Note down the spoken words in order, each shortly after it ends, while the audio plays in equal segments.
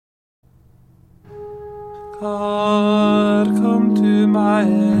Har kom to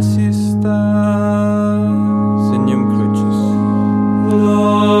mig sista. Signum crucis.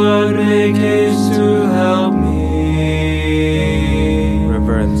 Lord, make haste to help me.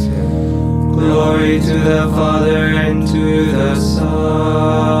 Reverencia. Glory to the Father and to the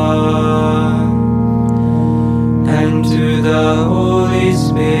Son and to the Holy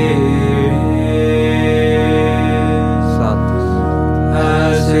Spirit, Sanctus.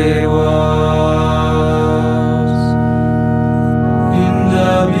 as it was in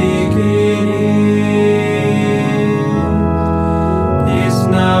the beginning, is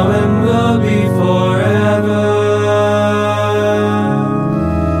now and will be forever.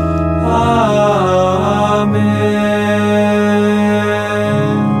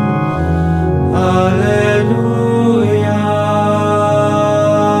 Amen. Alleluia.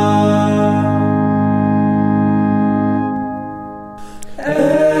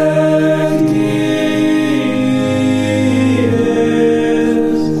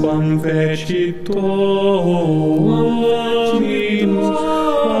 Quam fecit Dominus,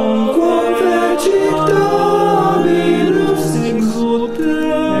 quam fecit Dominus, exultemus in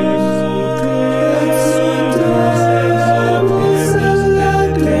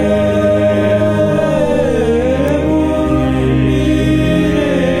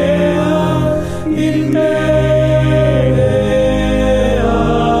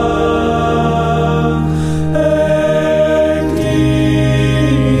quam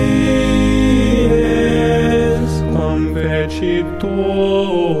fecit Dominus, quam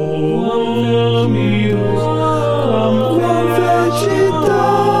fecit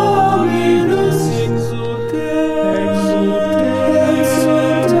Dominus,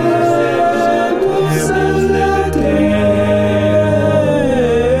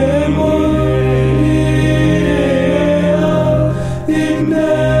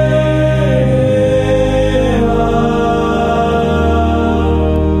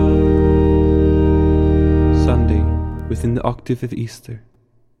 Sunday, within the octave of Easter.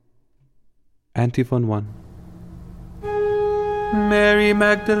 Antiphon 1. Mary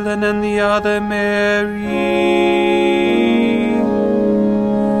Magdalene and the other Mary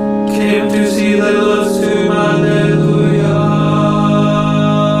came to see the Lord's tomb. Alleluia.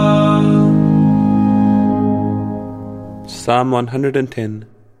 Psalm 110,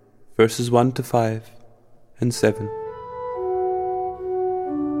 verses 1 to 5 and 7.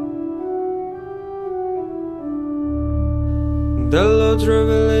 The Lord's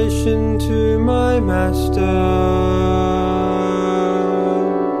revelation to my Master.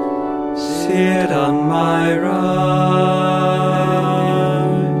 Sit on my right.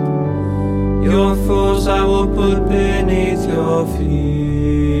 Your foes I will put beneath your feet.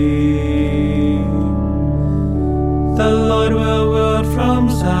 The Lord will wield from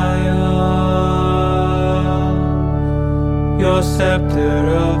Zion your scepter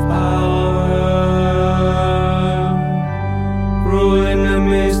of power. Rule in the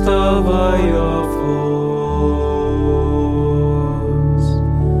midst of all your foes.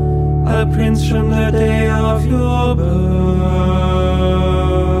 A prince from the day of your birth,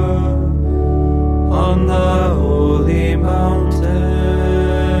 on the holy mountain.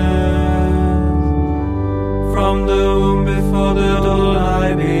 From the womb before the dawn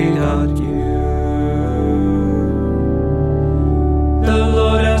I begot you. The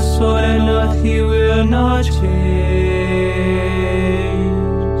Lord has sworn that he will not change.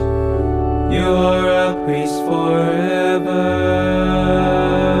 You are a priest forever,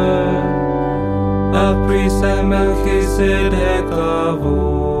 a priest at Melchizedek of old.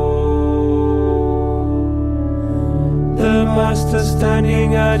 The Master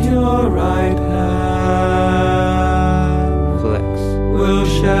standing at your right hand Flex. will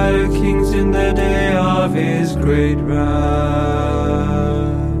shatter kings in the day of his great wrath.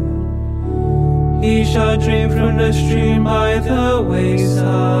 He shall drink from the stream by the wayside.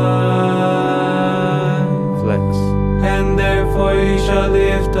 Flex. And therefore he shall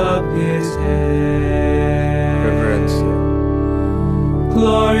lift up his head. Reverencia.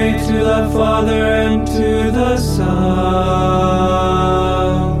 Glory to the Father and to the Son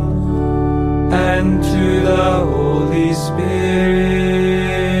and to the Holy Spirit,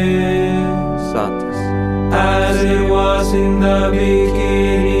 Sanctus. as it was in the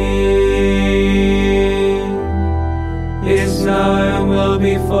beginning, is now and will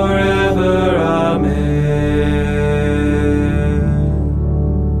be forever. Amen.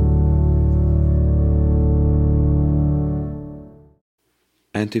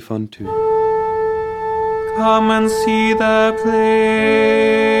 Antiphon 2. Come and see the place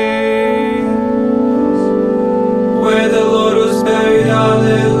where the Lord was buried.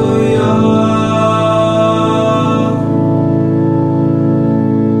 Alleluia.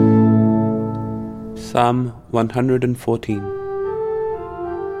 114.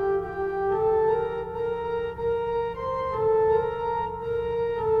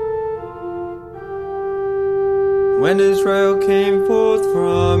 When Israel came forth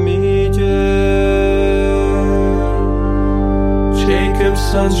from Egypt, Jacob's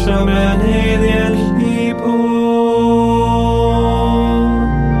sons from an alien people,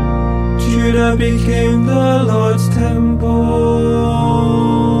 Judah became the Lord's temple,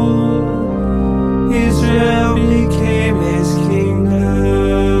 Israel became his kingdom.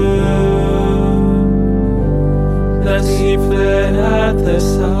 Thus he fled at the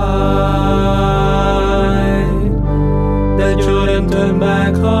side, the Jordan turned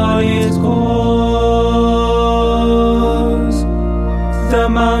back on its course. The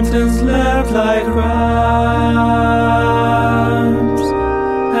mountains leapt like rams,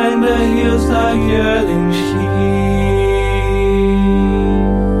 and the hills like yearling sheep.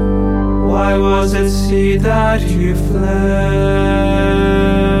 Why was it sea that you fled,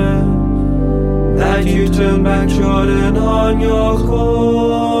 that you turned back Jordan on your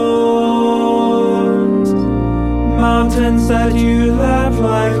course? Mountains that you left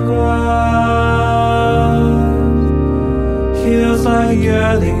like rams, hills like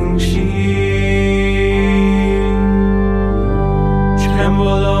yearling sheep.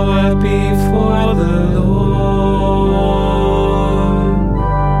 Tremble, O earth, before the Lord,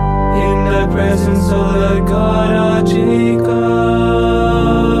 in the presence of the God of Jacob,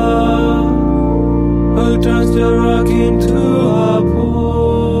 who turns the rock into a pool,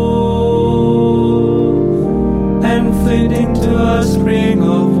 and flint into a spring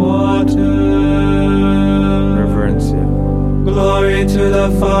of water. Reverence him. Glory to the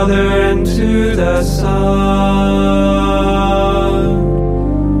Father and to the Son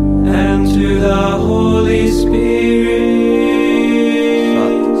and to the Holy Spirit,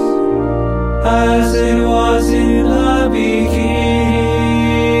 as it was in the beginning,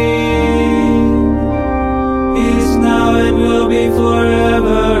 is now and will be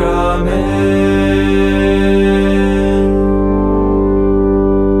forever. Amen.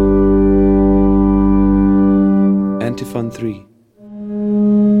 Antiphon 3.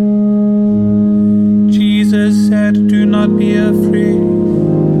 Jesus said, "Do not be afraid.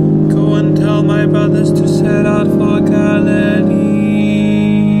 Go and tell my brothers to set out for Galilee.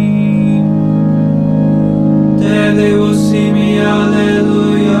 There they will see me."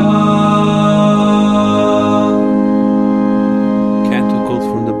 Alleluia. Canticles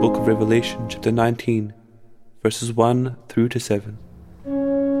from the book of Revelation, chapter 19, verses 1 through to 7.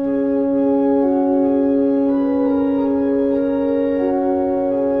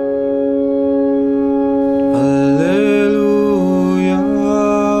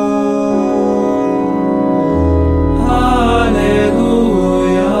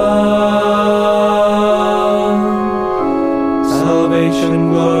 Salvation,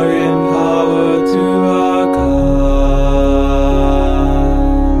 glory, and power to our God.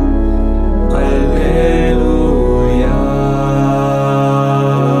 Alleluia.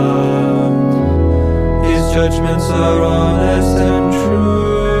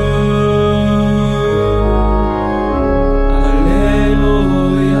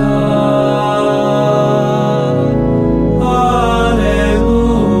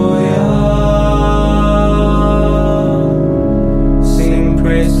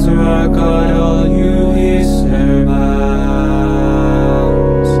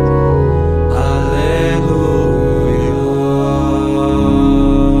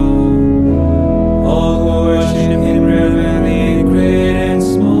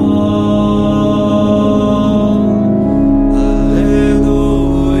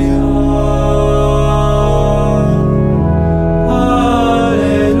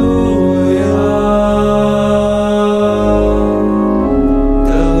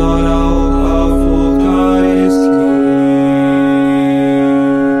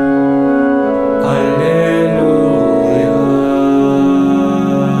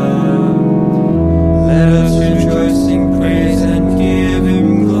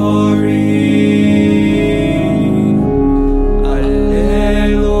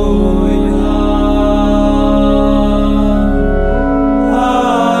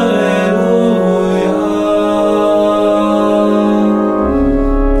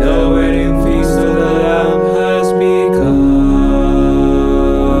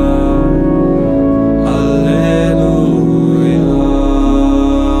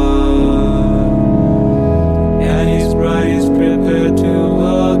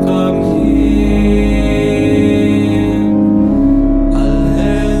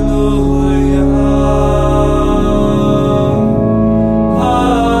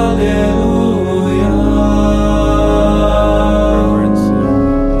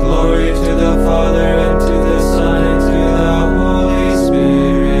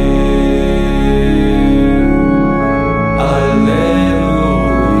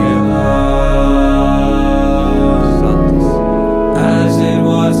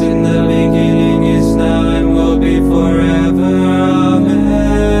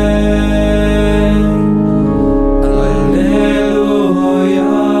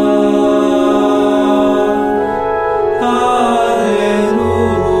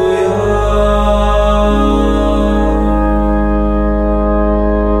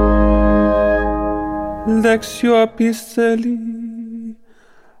 Lectio Epistoli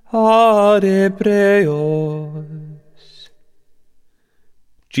ad Hebreos.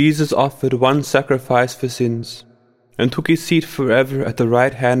 Jesus offered one sacrifice for sins and took his seat forever at the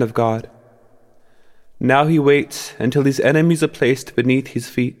right hand of God. Now he waits until his enemies are placed beneath his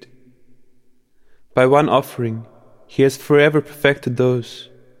feet. By one offering, he has forever perfected those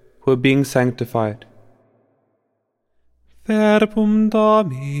who are being sanctified. Verbum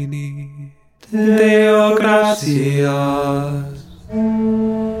Domini, Deo gratias.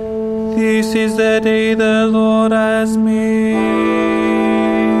 This is the day the Lord has made.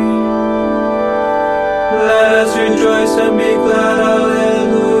 Let us rejoice and be glad.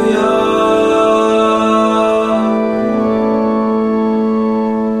 Alleluia.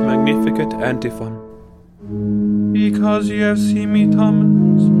 Magnificat Antiphon. Because you have seen me,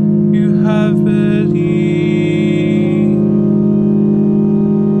 Thomas, you have believed.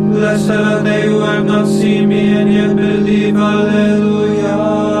 Blessed are they who have not seen me and yet believe. Alleluia.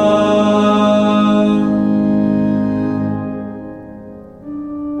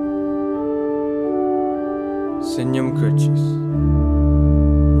 Signum Crucis.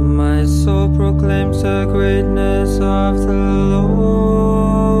 My soul proclaims the greatness of the Lord.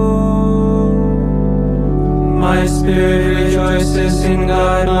 My spirit rejoices in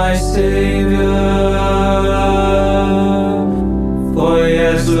God my Savior, for he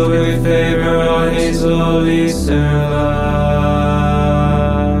has looked with favor on his holy servant.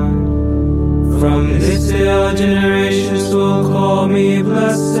 From this day all generations will call me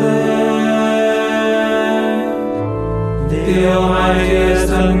blessed. The Almighty has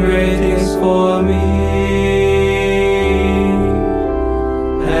done great things for me,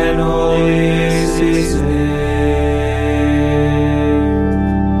 and holy is his name.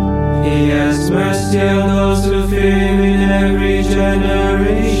 He has mercy on those who fear him in every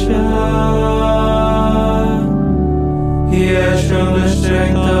generation. He has shown the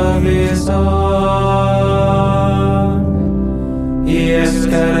strength of his arm. He has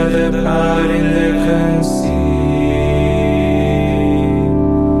scattered the proud in their conceit.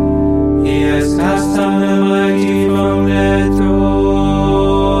 Cast down the mighty from their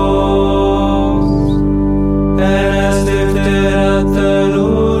thrones, and has lifted up the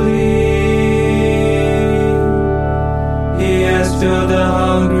lowly. He has filled the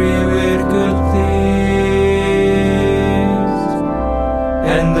hungry with good things,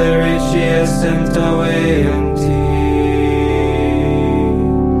 and the rich he has sent away empty.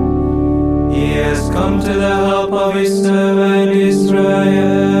 He has come to the help of his servant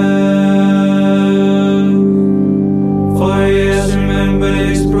Israel.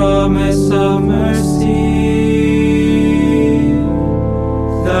 Promise of mercy,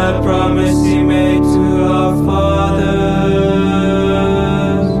 the promise he made to our fathers,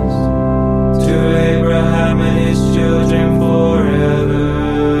 to Abraham and his children forever.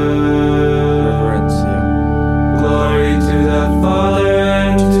 Reverencia. Glory to the Father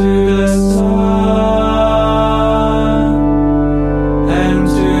and to the Son and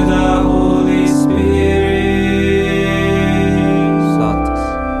to the Holy Spirit,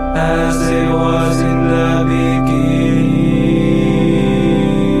 as it was in the beginning,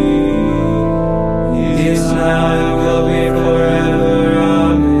 is now and will be forever.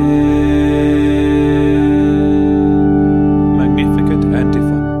 Amen. Magnificat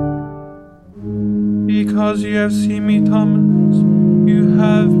Antiphon. Because you have seen me, Thomas, you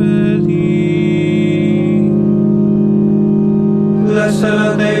have believed. Blessed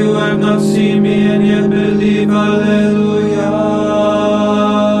are they who have not seen me and yet believe. Alleluia.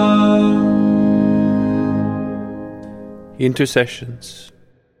 Intercessions.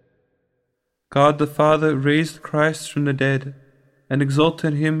 God the Father raised Christ from the dead and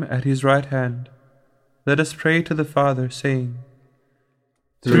exalted him at his right hand. Let us pray to the Father, saying,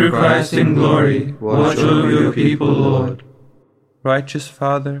 Through Christ in glory, watch over your people, Lord. Righteous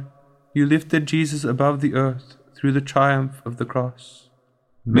Father, you lifted Jesus above the earth through the triumph of the cross.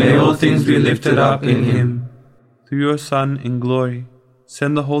 May all things be lifted up in him. Through your Son in glory,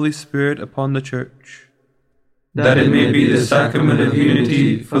 send the Holy Spirit upon the Church, that it may be the sacrament of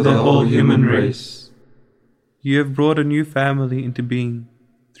unity for the whole human race. You have brought a new family into being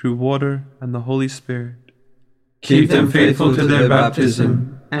through water and the Holy Spirit. Keep them faithful to their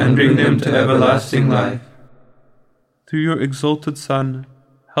baptism and bring them to everlasting life. Through your exalted Son,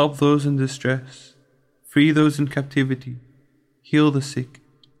 help those in distress, free those in captivity, heal the sick,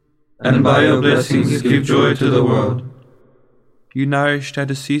 and by your blessings give joy to the world. You nourished our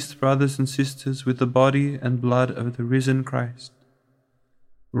deceased brothers and sisters with the body and blood of the risen Christ.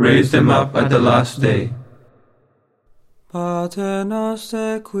 Raise them up at the last day. Pater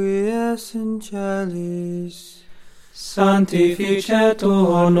noster qui es in celis,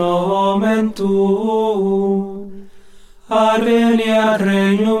 sanctificetur nomen tuum, adveniat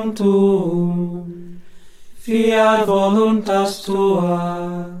regnum tuum, fiat voluntas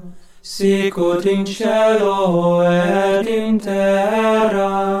tua, sicut in cielo et in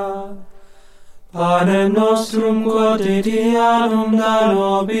terra. Panem nostrum quotidianum da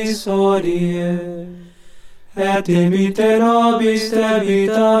nobis hodie, et dimitte nobis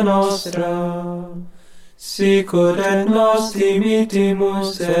debita nostra, sicut et nos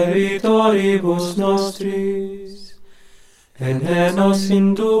dimittimus debitoribus nostris, et ne nos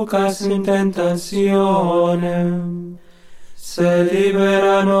inducas in tentationem, sed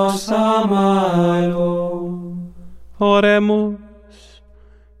libera nos a malo. Oremus.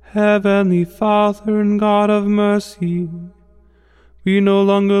 Heavenly Father and God of mercy, we no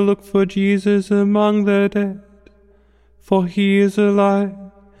longer look for Jesus among the dead, for he is alive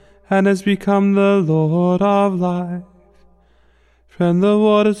and has become the Lord of life. From the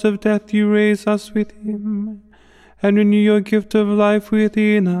waters of death you raise us with him, and renew your gift of life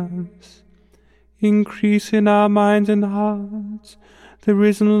within us. Increase in our minds and hearts the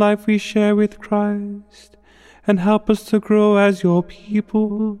risen life we share with Christ, and help us to grow as your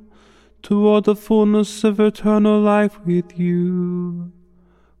people toward the fullness of eternal life with you.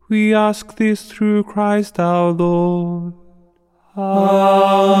 We ask this through Christ our Lord.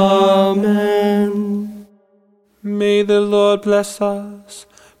 Amen. May the Lord bless us,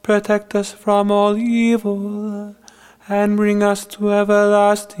 protect us from all evil, and bring us to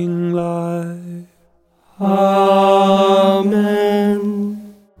everlasting life. Amen.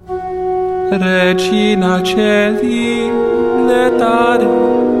 Regina Celi, letare,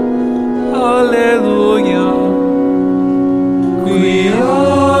 alleluia.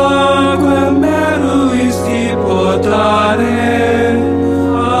 Quiaque meruisti potare,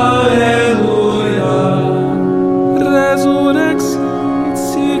 alleluia. Resurrexit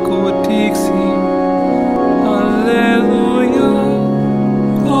sicut dixit, alleluia.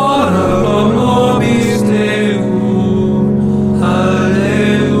 Ora pro nobis Deum,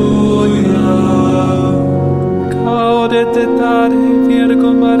 alleluia. Gaudet et ade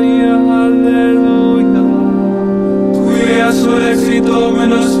Virgo Maria, alleluia. Quia surrexit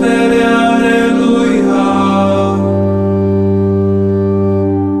Dominus fere